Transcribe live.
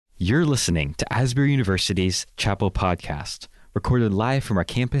You're listening to Asbury University's Chapel Podcast, recorded live from our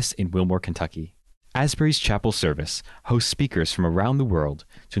campus in Wilmore, Kentucky. Asbury's Chapel Service hosts speakers from around the world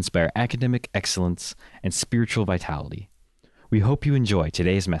to inspire academic excellence and spiritual vitality. We hope you enjoy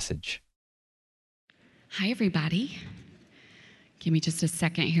today's message. Hi, everybody. Give me just a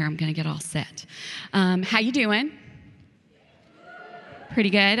second here. I'm going to get all set. How you doing? Pretty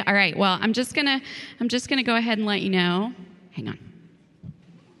good. All right. Well, I'm just gonna go ahead and let you know. Hang on.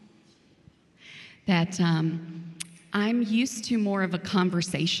 That I'm used to more of a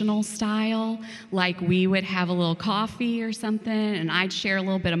conversational style, like we would have a little coffee or something, and I'd share a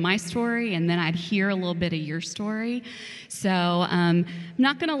little bit of my story, and then I'd hear a little bit of your story. So I'm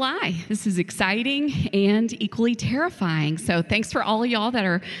not going to lie, this is exciting and equally terrifying. So thanks for all of y'all that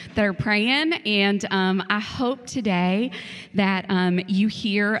are praying, and I hope today that you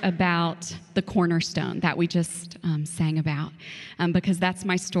hear about the cornerstone that we just sang about, because that's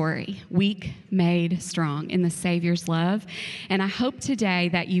my story. Weak made strong in the Savior's love. And I hope today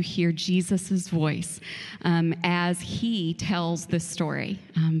that you hear Jesus's voice as he tells this story,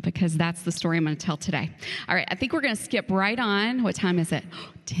 because that's the story I'm going to tell today. All right, I think we're going to skip right on. What time is it?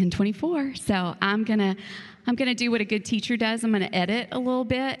 10:24. So I'm going to do what a good teacher does. I'm going to edit a little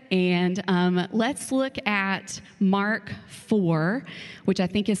bit, and let's look at Mark 4, which I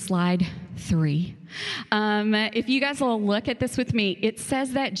think is slide 3. If you guys will look at this with me, it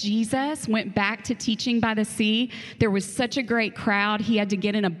says that Jesus went back to teaching by the sea. There was such a great crowd, he had to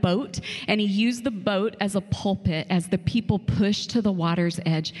get in a boat, and he used the boat as a pulpit as the people pushed to the water's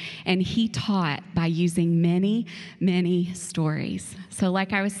edge, and he taught by using many, many stories. So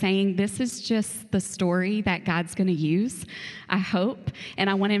like I was saying, this is just the story that God's going to use, I hope, and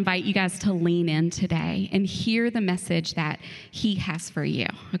I want to invite you guys to lean in today and hear the message that he has for you,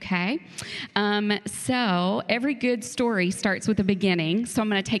 okay? So every good story starts with a beginning, so I'm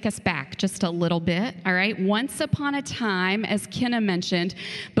going to take us back just a little bit, all right? Once upon a time, as Kenna mentioned,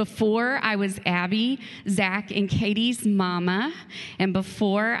 before I was Abby, Zach, and Katie's mama, and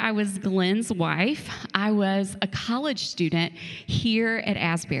before I was Glenn's wife, I was a college student here at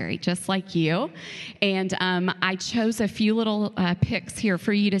Asbury, just like you, and I chose a few little pics here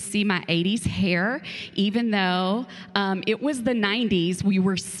for you to see my 80s hair. Even though it was the 90s, we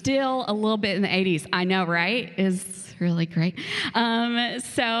were still a little bit in the 80s. I know, right? Is really great.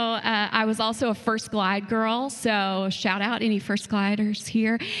 So I was also a First Glide girl, so shout out any First Gliders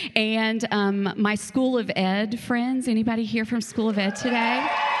here. And my School of Ed friends, anybody here from School of Ed today?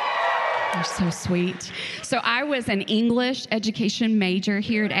 You're so sweet. So I was an English education major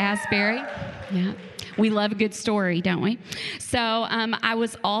here at Asbury. Yeah. We love a good story, don't we? So I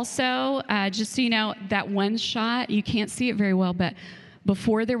was also, just so you know, that one shot, you can't see it very well, but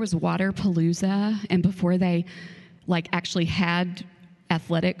before there was Waterpalooza and before they actually had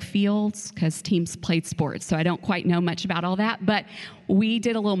athletic fields, because teams played sports, so I don't quite know much about all that, but we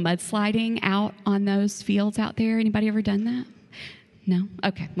did a little mudsliding out on those fields out there. Anybody ever done that? No?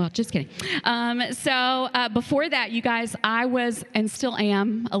 Okay, well, just kidding. So before that, you guys, I was, and still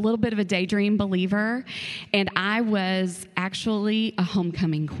am, a little bit of a daydream believer, and I was actually a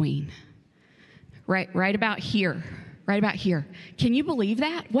homecoming queen. Right about here. Right about here. Can you believe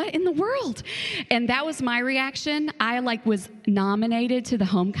that? What in the world? And that was my reaction. I was nominated to the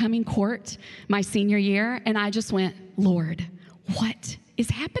homecoming court my senior year, and I just went, Lord, what is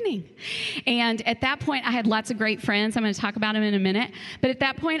happening? And at that point, I had lots of great friends. I'm going to talk about them in a minute. But at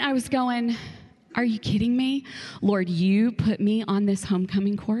that point, I was going, are you kidding me? Lord, you put me on this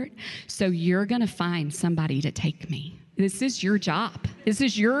homecoming court, so you're going to find somebody to take me. This is your job. This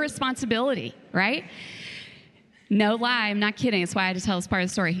is your responsibility, right? No lie, I'm not kidding. That's why I had to tell this part of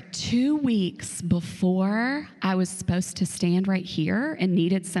the story. 2 weeks before I was supposed to stand right here and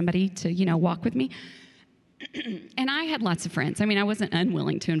needed somebody to, walk with me, and I had lots of friends. I mean, I wasn't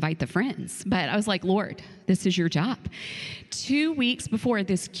unwilling to invite the friends, but I was like, Lord, this is your job. 2 weeks before,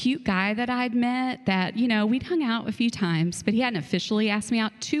 this cute guy that I'd met that, we'd hung out a few times, but he hadn't officially asked me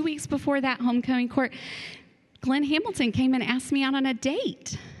out. 2 weeks before that homecoming court, Glenn Hamilton came and asked me out on a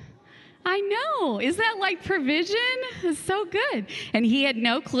date. I know. Is that provision? It's so good. And he had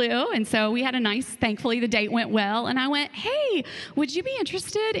no clue. And so we had a nice, thankfully the date went well. And I went, hey, would you be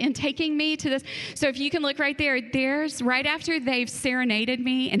interested in taking me to this? So if you can look right there, there's right after they've serenaded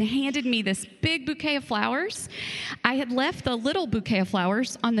me and handed me this big bouquet of flowers. I had left a little bouquet of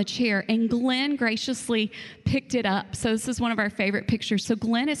flowers on the chair, and Glenn graciously picked it up. So this is one of our favorite pictures. So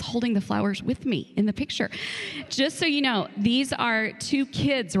Glenn is holding the flowers with me in the picture. Just so you know, these are 2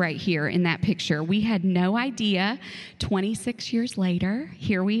 kids right here. in that picture. We had no idea 26 years later,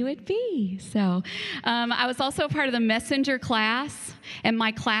 here we would be. So I was also a part of the messenger class, and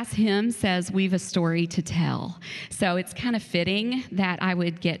my class hymn says, "We've a story to tell." So it's kind of fitting that I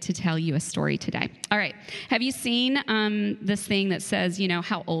would get to tell you a story today. All right. Have you seen this thing that says,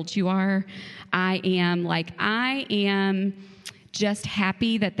 how old you are? I am just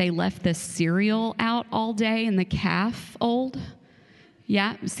happy that they left the cereal out all day in the calf old.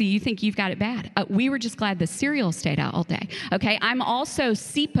 Yeah, see, you think you've got it bad. We were just glad the cereal stayed out all day. Okay, I'm also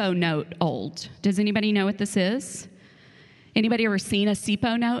SIPO note old. Does anybody know what this is? Anybody ever seen a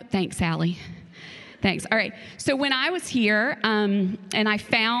SIPO note? Thanks, Allie. Thanks. All right. So when I was here, and I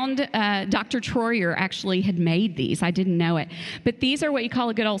found Dr. Troyer actually had made these. I didn't know it. But these are what you call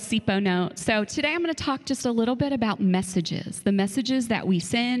a good old SIPO note. So today I'm going to talk just a little bit about messages, the messages that we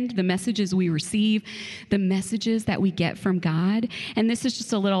send, the messages we receive, the messages that we get from God. And this is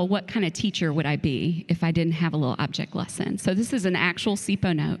just a little, what kind of teacher would I be if I didn't have a little object lesson? So this is an actual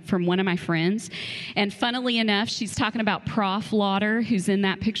SIPO note from one of my friends. And funnily enough, she's talking about Prof. Lauder, who's in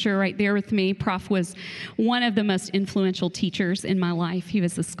that picture right there with me. Prof was one of the most influential teachers in my life. He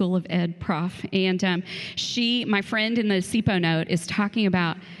was a School of Ed prof. And my friend in the SIPO note, is talking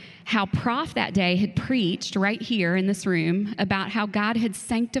about how Prof that day had preached right here in this room about how God had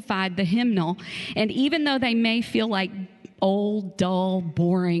sanctified the hymnal. And even though they may feel like old, dull,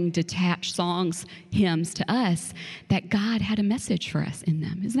 boring, detached songs, hymns to us, that God had a message for us in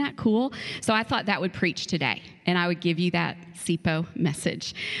them. Isn't that cool? So I thought that would preach today, and I would give you that SIPO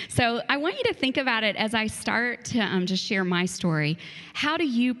message. So I want you to think about it as I start to just share my story. How do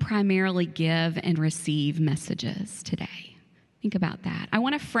you primarily give and receive messages today? Think about that. I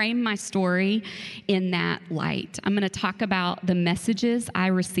want to frame my story in that light. I'm going to talk about the messages I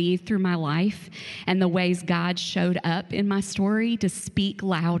received through my life and the ways God showed up in my story to speak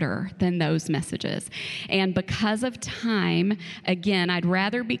louder than those messages. And because of time, again, I'd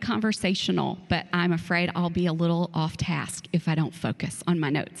rather be conversational, but I'm afraid I'll be a little off task if I don't focus on my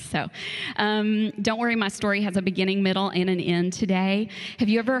notes. So don't worry, my story has a beginning, middle, and an end today. Have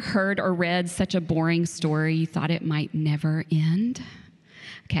you ever heard or read such a boring story you thought it might never end?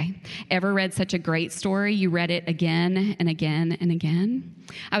 Okay. Ever read such a great story? You read it again and again and again.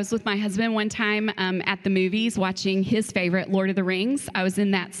 I was with my husband one time at the movies watching his favorite, Lord of the Rings. I was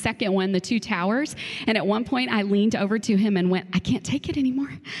in that second one, The Two Towers. And at one point I leaned over to him and went, "I can't take it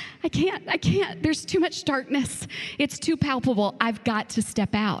anymore. I can't. There's too much darkness. It's too palpable. I've got to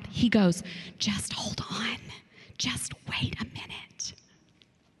step out." He goes, "Just hold on. Just wait a minute."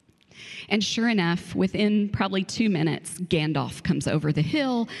 And sure enough, within probably 2 minutes, Gandalf comes over the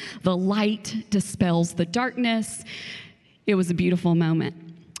hill. The light dispels the darkness. It was a beautiful moment.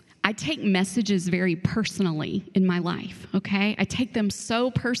 I take messages very personally in my life, okay? I take them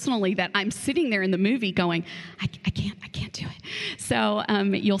so personally that I'm sitting there in the movie going, I can't do it. So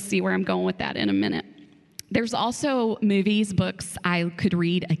you'll see where I'm going with that in a minute. There's also movies, books I could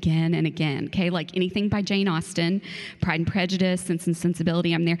read again and again, okay? Like anything by Jane Austen, Pride and Prejudice, Sense and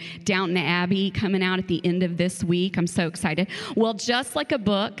Sensibility, I'm there. Downton Abbey coming out at the end of this week. I'm so excited. Well, just like a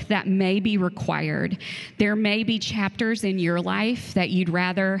book that may be required, there may be chapters in your life that you'd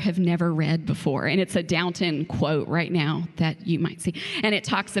rather have never read before. And it's a Downton quote right now that you might see. And it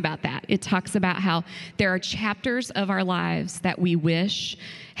talks about that. It talks about how there are chapters of our lives that we wish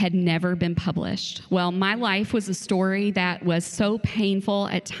had never been published. Well, my life was a story that was so painful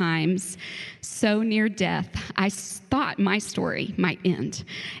at times, so near death, I thought my story might end.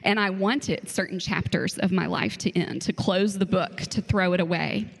 And I wanted certain chapters of my life to end, to close the book, to throw it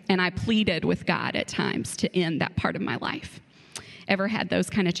away. And I pleaded with God at times to end that part of my life. Ever had those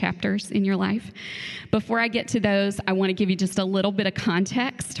kind of chapters in your life? Before I get to those, I want to give you just a little bit of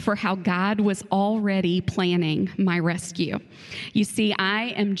context for how God was already planning my rescue. You see,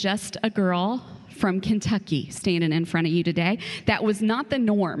 I am just a girl from Kentucky standing in front of you today. That was not the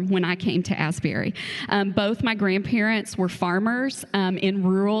norm when I came to Asbury. Both my grandparents were farmers in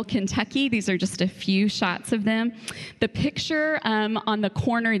rural Kentucky. These are just a few shots of them. The picture on the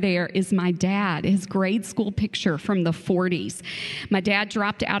corner there is my dad, his grade school picture from the 40s. My dad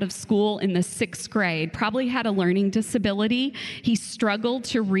dropped out of school in the 6th grade, probably had a learning disability. He struggled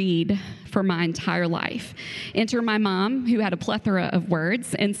to read for my entire life. Enter my mom, who had a plethora of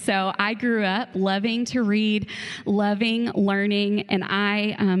words. And so I grew up loving to read, loving learning, and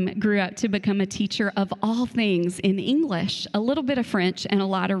I grew up to become a teacher of all things in English, a little bit of French, and a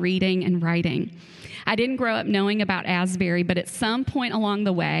lot of reading and writing. I didn't grow up knowing about Asbury, but at some point along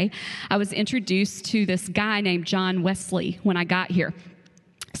the way, I was introduced to this guy named John Wesley when I got here.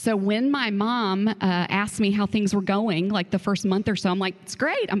 So when my mom asked me how things were going, like the first month or so, I'm like, it's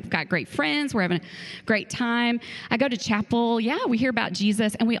great. I've got great friends. We're having a great time. I go to chapel. Yeah, we hear about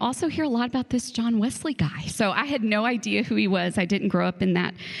Jesus. And we also hear a lot about this John Wesley guy. So I had no idea who he was. I didn't grow up in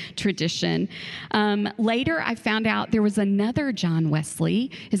that tradition. Later, I found out there was another John Wesley.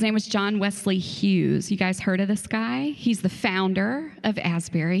 His name was John Wesley Hughes. You guys heard of this guy? He's the founder of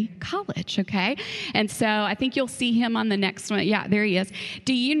Asbury College, okay? And so I think you'll see him on the next one. Yeah, there he is.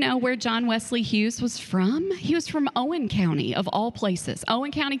 Do you know where John Wesley Hughes was from? He was from Owen County, of all places.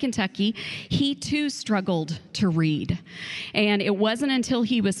 Owen County, Kentucky. He, too, struggled to read. And it wasn't until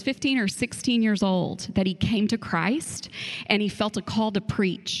he was 15 or 16 years old that he came to Christ, and he felt a call to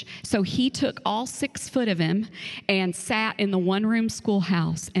preach. So he took all 6 foot of him and sat in the one-room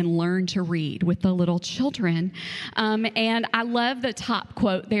schoolhouse and learned to read with the little children. And I love the top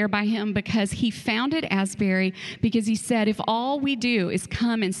quote there by him, because he founded Asbury because he said, if all we do is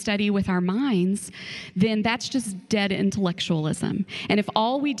come and study with our minds, then that's just dead intellectualism. And if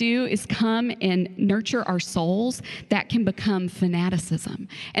all we do is come and nurture our souls, that can become fanaticism.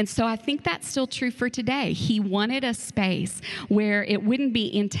 And so I think that's still true for today. He wanted a space where it wouldn't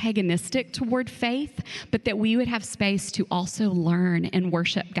be antagonistic toward faith, but that we would have space to also learn and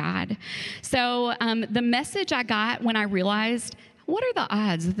worship God. So the message I got when I realized, what are the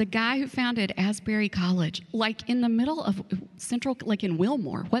odds that the guy who founded Asbury College, like in the middle of Central, like in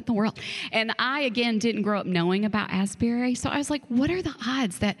Wilmore, what in the world? And I, again, didn't grow up knowing about Asbury, so I was like, what are the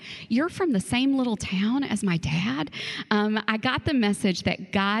odds that you're from the same little town as my dad? I got the message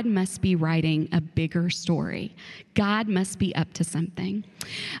that God must be writing a bigger story. God must be up to something.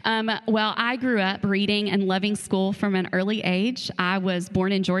 Well, I grew up reading and loving school from an early age. I was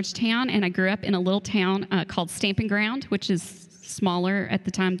born in Georgetown, and I grew up in a little town called Stamping Ground, which is smaller at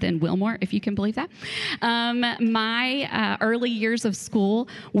the time than Wilmore, if you can believe that. My early years of school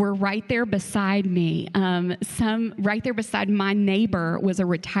were right there beside me. Right there beside my neighbor was a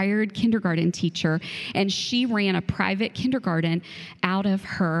retired kindergarten teacher, and she ran a private kindergarten out of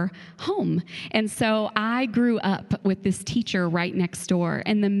her home. And so I grew up with this teacher right next door,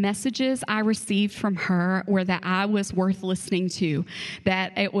 and the messages I received from her were that I was worth listening to,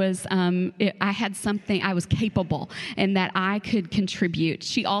 that it was I had something, I was capable, and that I could contribute.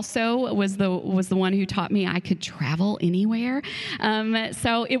 She also was the one who taught me I could travel anywhere.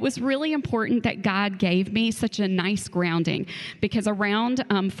 So it was really important that God gave me such a nice grounding, because around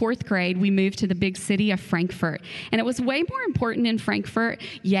 4th grade, we moved to the big city of Frankfurt. And it was way more important in Frankfurt.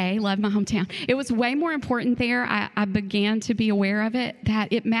 Yay, love my hometown. It was way more important there. I began to be aware of it,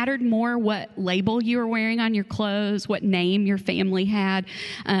 that it mattered more what label you were wearing on your clothes, what name your family had,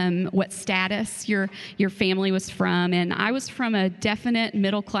 what status your family was from. And I was from a definite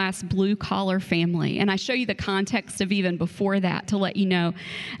middle-class blue-collar family. And I show you the context of even before that to let you know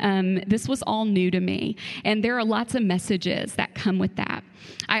this was all new to me. And there are lots of messages that come with that.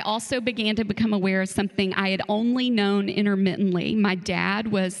 I also began to become aware of something I had only known intermittently. My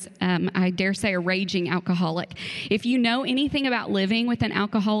dad was, I dare say, a raging alcoholic. If you know anything about living with an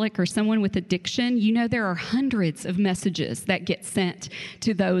alcoholic or someone with addiction, you know there are hundreds of messages that get sent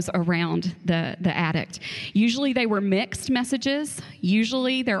to those around the addict. Usually they were mixed messages.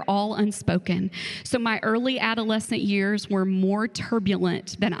 Usually they're all unspoken. So my early adolescent years were more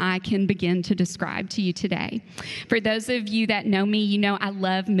turbulent than I can begin to describe to you today. For those of you that know me, you know I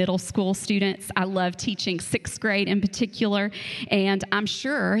love middle school students. I love teaching 6th grade in particular, and I'm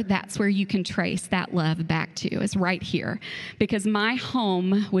sure that's where you can trace that love back to, is right here, because my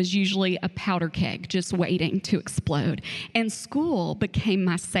home was usually a powder keg just waiting to explode, and school became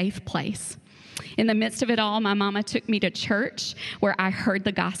my safe place. In the midst of it all, my mama took me to church where I heard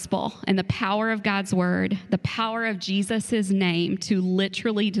the gospel and the power of God's word, the power of Jesus' name to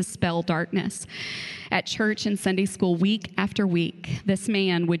literally dispel darkness. At church and Sunday school, week after week, this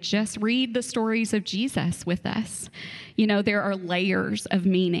man would just read the stories of Jesus with us. You know, there are layers of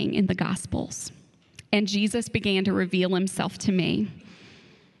meaning in the Gospels. And Jesus began to reveal himself to me.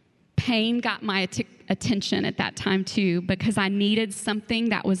 Pain got my attention at that time too, because I needed something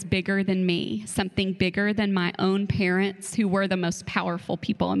that was bigger than me, something bigger than my own parents, who were the most powerful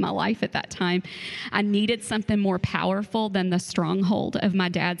people in my life at that time. I needed something more powerful than the stronghold of my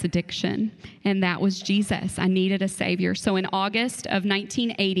dad's addiction, and that was Jesus. I needed a Savior. So in August of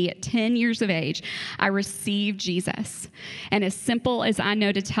 1980, at 10 years of age, I received Jesus. And as simple as I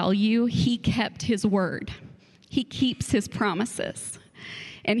know to tell you, he kept his word. He keeps his promises.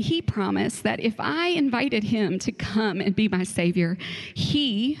 And he promised that if I invited him to come and be my Savior,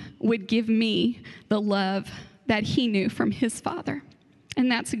 he would give me the love that he knew from his Father.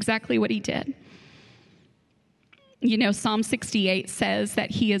 And that's exactly what he did. You know, Psalm 68 says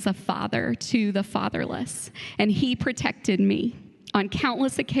that he is a father to the fatherless, and he protected me on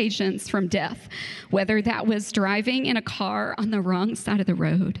countless occasions from death, whether that was driving in a car on the wrong side of the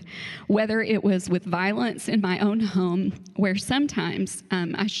road, whether it was with violence in my own home, where sometimes,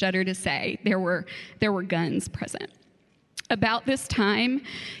 I shudder to say, there were guns present. About this time,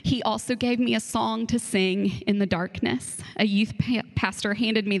 he also gave me a song to sing in the darkness. A youth pastor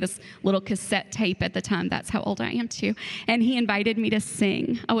handed me this little cassette tape at the time. That's how old I am, too. And he invited me to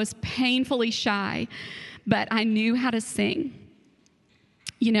sing. I was painfully shy, but I knew how to sing.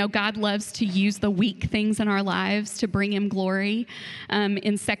 You know, God loves to use the weak things in our lives to bring him glory.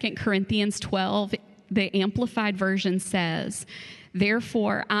 In 2 Corinthians 12, the Amplified Version says,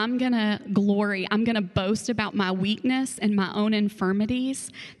 "Therefore, I'm going to boast about my weakness and my own infirmities,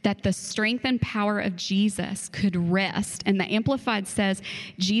 that the strength and power of Jesus could rest." And the Amplified says,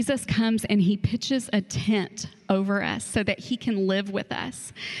 Jesus comes and he pitches a tent over us so that he can live with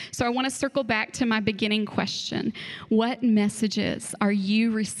us. So I want to circle back to my beginning question. What messages are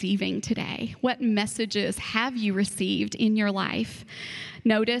you receiving today? What messages have you received in your life?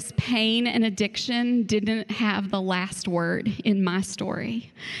 Notice pain and addiction didn't have the last word in my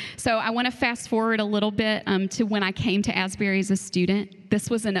story. So I want to fast forward a little bit to when I came to Asbury as a student. This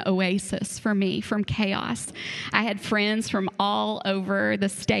was an oasis for me from chaos. I had friends from all over the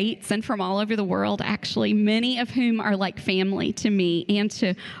states and from all over the world, actually, many of whom are like family to me and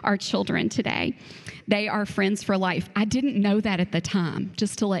to our children today. They are friends for life. I didn't know that at the time,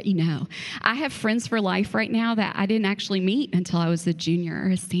 just to let you know. I have friends for life right now that I didn't actually meet until I was a junior or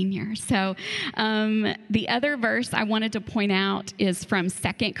a senior. So the other verse I wanted to point out is from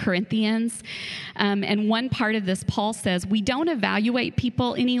 2 Corinthians. And one part of this, Paul says, we don't evaluate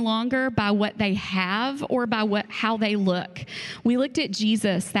people any longer by what they have or by how they look. We looked at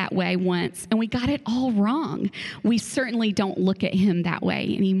Jesus that way once, and we got it all wrong. We certainly don't look at him that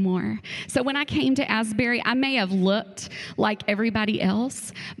way anymore. So when I came to Asbury, I may have looked like everybody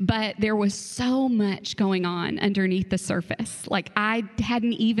else, but there was so much going on underneath the surface, like I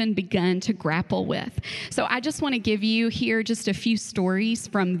hadn't even begun to grapple with. So I just want to give you here just a few stories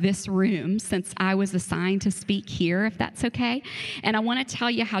from this room, since I was assigned to speak here, if that's okay. And I want to tell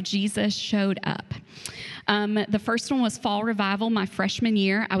you how Jesus showed up. The first one was fall revival my freshman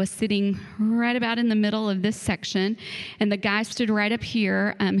year. I was sitting right about in the middle of this section, and the guy stood right up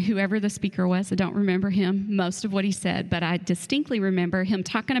here, whoever the speaker was. I don't remember him, most of what he said, but I distinctly remember him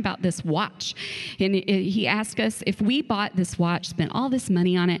talking about this watch. And he asked us if we bought this watch, spent all this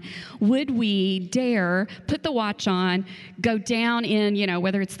money on it, would we dare put the watch on, go down in,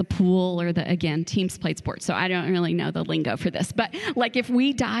 whether it's the pool or again, teams played sports, so I don't really know the lingo for this, but like if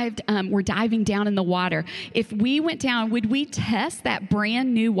we we're diving down in the water, if we went down, would we test that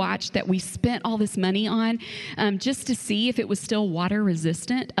brand new watch that we spent all this money on just to see if it was still water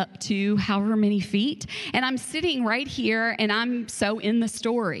resistant up to however many feet? And I'm sitting right here and I'm so in the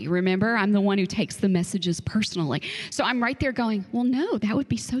story. Remember, I'm the one who takes the messages personally. So I'm right there going, well, no, that would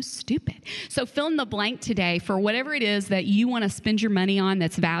be so stupid. So fill in the blank today for whatever it is that you want to spend your money on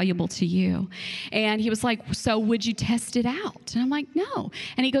that's valuable to you. And he was like, so would you test it out? And I'm like, no.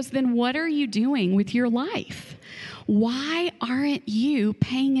 And he goes, then what are you doing with your life? Why aren't you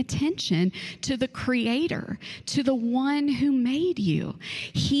paying attention to the Creator, to the one who made you?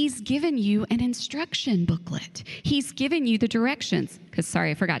 He's given you an instruction booklet. He's given you the directions. Because,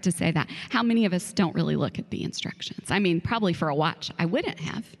 sorry, I forgot to say that. How many of us don't really look at the instructions? I mean, probably for a watch, I wouldn't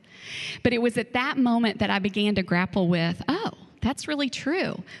have. But it was at that moment that I began to grapple with, oh, that's really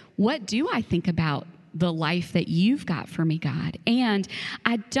true. What do I think about the life that you've got for me, God? And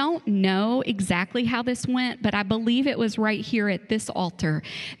I don't know exactly how this went, but I believe it was right here at this altar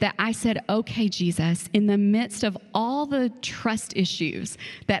that I said, okay, Jesus, in the midst of all the trust issues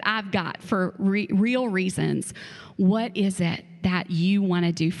that I've got for real reasons, what is it that you want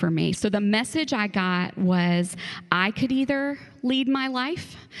to do for me? So the message I got was I could either lead my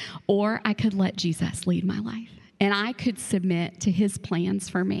life or I could let Jesus lead my life. And I could submit to his plans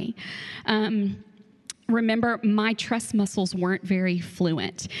for me. Remember, my trust muscles weren't very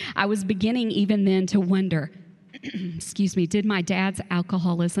fluent. I was beginning even then to wonder, excuse me, did my dad's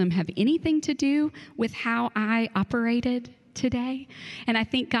alcoholism have anything to do with how I operated today? And I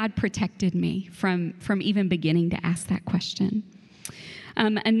think God protected me from even beginning to ask that question.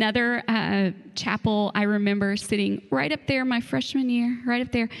 Another chapel I remember sitting right up there my freshman year, right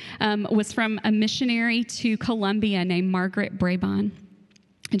up there, was from a missionary to Colombia named Margaret Brabon.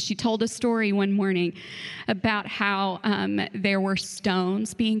 And she told a story one morning about how there were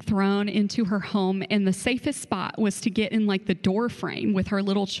stones being thrown into her home, and the safest spot was to get in like the door frame with her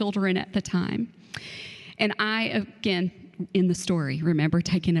little children at the time. And I, again, in the story, remember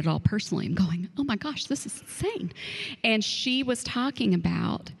taking it all personally and going, oh my gosh, this is insane. And she was talking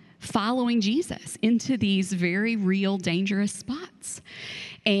about following Jesus into these very real, dangerous spots.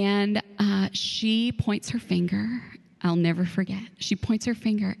 And she points her finger. I'll never forget. She points her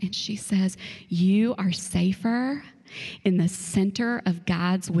finger and she says, you are safer in the center of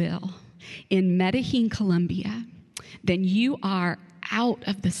God's will in Medellin, Colombia, than you are out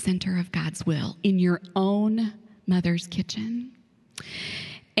of the center of God's will in your own mother's kitchen.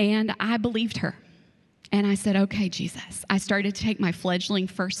 And I believed her. And I said, okay, Jesus. I started to take my fledgling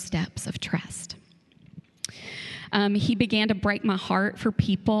first steps of trust. He began to break my heart for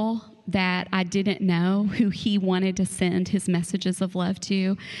people that I didn't know who he wanted to send his messages of love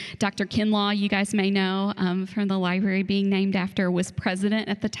to. Dr. Kinlaw, you guys may know from the library being named after, was president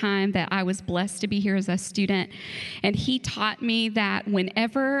at the time that I was blessed to be here as a student. And he taught me that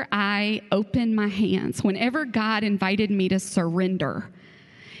whenever I opened my hands, whenever God invited me to surrender,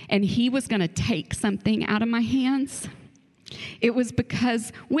 and he was going to take something out of my hands, it was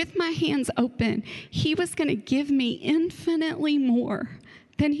because with my hands open, he was going to give me infinitely more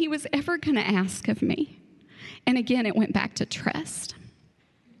than he was ever going to ask of me. And again, it went back to trust.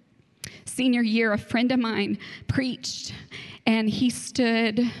 Senior year, a friend of mine preached, and he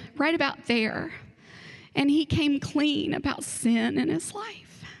stood right about there, and he came clean about sin in his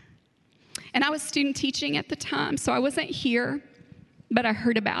life. And I was student teaching at the time, so I wasn't here, but I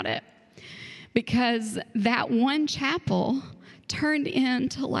heard about it because that one chapel turned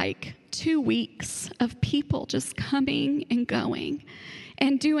into like 2 weeks of people just coming and going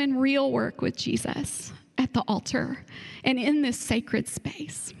and doing real work with Jesus at the altar and in this sacred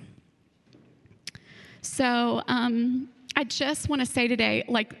space. So I just want to say today,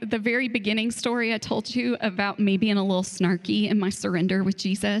 like the very beginning story I told you about me being a little snarky in my surrender with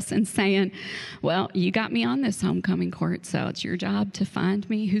Jesus and saying, well, you got me on this homecoming court, so it's your job to find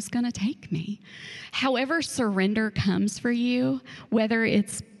me who's going to take me. However surrender comes for you, whether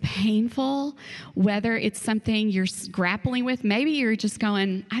it's painful, whether it's something you're grappling with, maybe you're just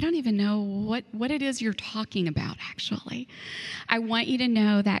going, I don't even know what it is you're talking about, actually. I want you to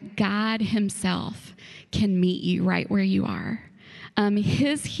know that God himself can meet you right where you are.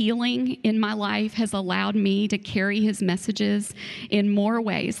 His healing in my life has allowed me to carry his messages in more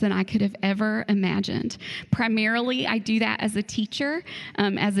ways than I could have ever imagined. Primarily, I do that as a teacher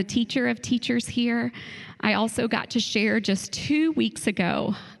of teachers here. I also got to share just 2 weeks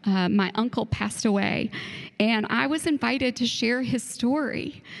ago, my uncle passed away, and I was invited to share his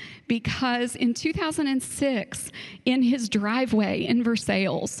story because in 2006, in his driveway in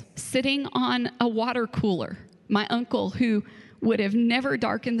Versailles, sitting on a water cooler, my uncle, who would have never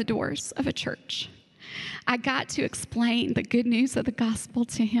darkened the doors of a church, I got to explain the good news of the gospel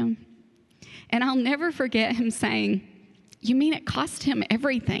to him. And I'll never forget him saying, you mean it cost him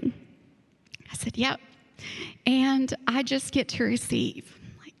everything? I said, yep. And I just get to receive.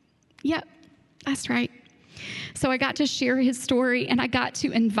 Like, yep, that's right. So I got to share his story, and I got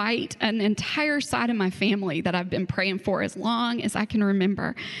to invite an entire side of my family that I've been praying for as long as I can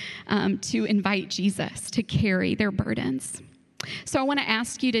remember to invite Jesus to carry their burdens. So I want to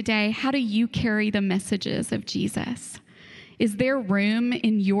ask you today, how do you carry the messages of Jesus? Is there room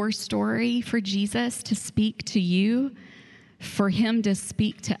in your story for Jesus to speak to you, for him to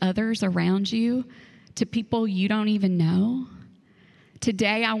speak to others around you, to people you don't even know?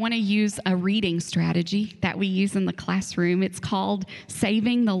 Today, I want to use a reading strategy that we use in the classroom. It's called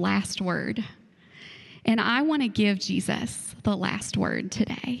Saving the Last Word. And I want to give Jesus the last word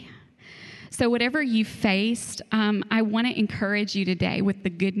today. So whatever you faced, I want to encourage you today with the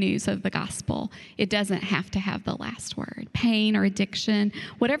good news of the gospel. It doesn't have to have the last word. Pain or addiction,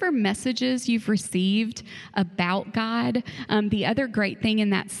 whatever messages you've received about God. The other great thing in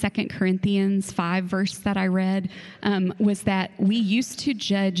that 2 Corinthians 5 verse that I read was that we used to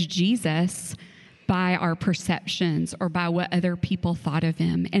judge Jesus by our perceptions or by what other people thought of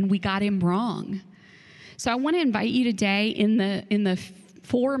him, and we got him wrong. So I want to invite you today in the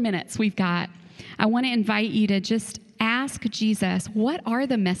 4 minutes we've got, I want to invite you to just ask Jesus, what are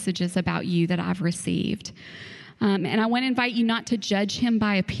the messages about you that I've received? And I want to invite you not to judge him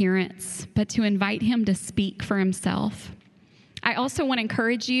by appearance, but to invite him to speak for himself. I also want to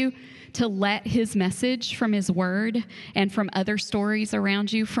encourage you to let his message from his word and from other stories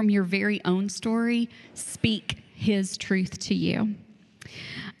around you, from your very own story, speak his truth to you.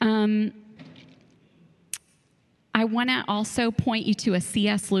 I want to also point you to a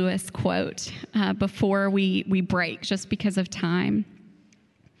C.S. Lewis quote before we break, just because of time.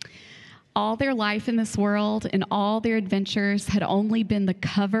 All their life in this world and all their adventures had only been the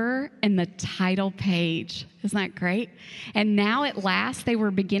cover and the title page. Isn't that great? And now at last they were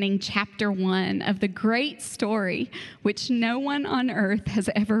beginning chapter 1 of the great story which no one on earth has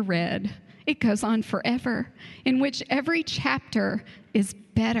ever read. It goes on forever, in which every chapter is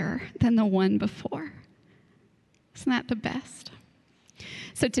better than the one before. Isn't that the best?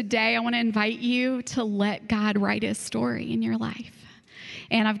 So today I want to invite you to let God write his story in your life.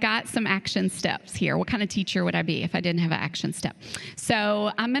 And I've got some action steps here. What kind of teacher would I be if I didn't have an action step?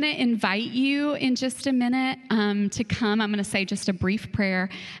 So I'm going to invite you in just a minute to come. I'm going to say just a brief prayer.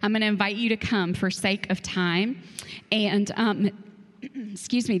 I'm going to invite you to come for sake of time. And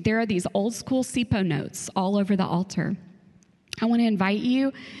excuse me, there are these old school SIPO notes all over the altar. I want to invite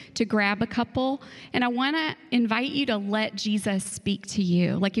you to grab a couple, and I want to invite you to let Jesus speak to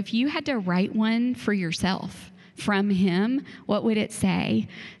you. Like if you had to write one for yourself from him, what would it say?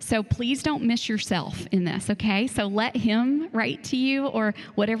 So please don't miss yourself in this, okay? So let him write to you or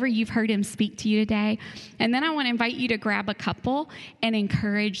whatever you've heard him speak to you today. And then I want to invite you to grab a couple and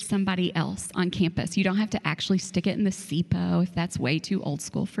encourage somebody else on campus. You don't have to actually stick it in the SIPO if that's way too old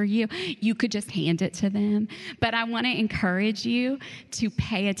school for you. You could just hand it to them. But I want to encourage you to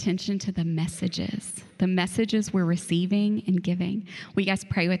pay attention to the messages we're receiving and giving. Will you guys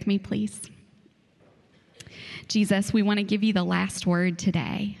pray with me, please? Jesus, we want to give you the last word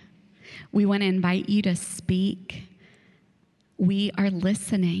today. We want to invite you to speak. We are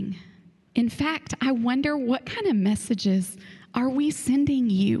listening. In fact, I wonder what kind of messages are we sending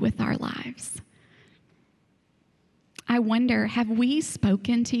you with our lives? I wonder, have we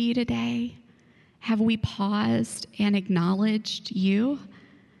spoken to you today? Have we paused and acknowledged you?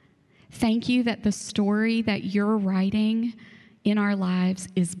 Thank you that the story that you're writing in our lives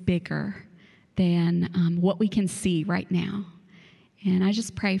is bigger than what we can see right now. And I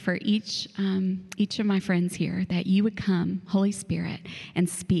just pray for each of my friends here that you would come, Holy Spirit, and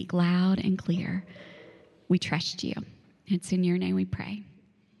speak loud and clear. We trust you. It's in your name we pray.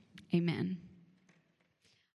 Amen.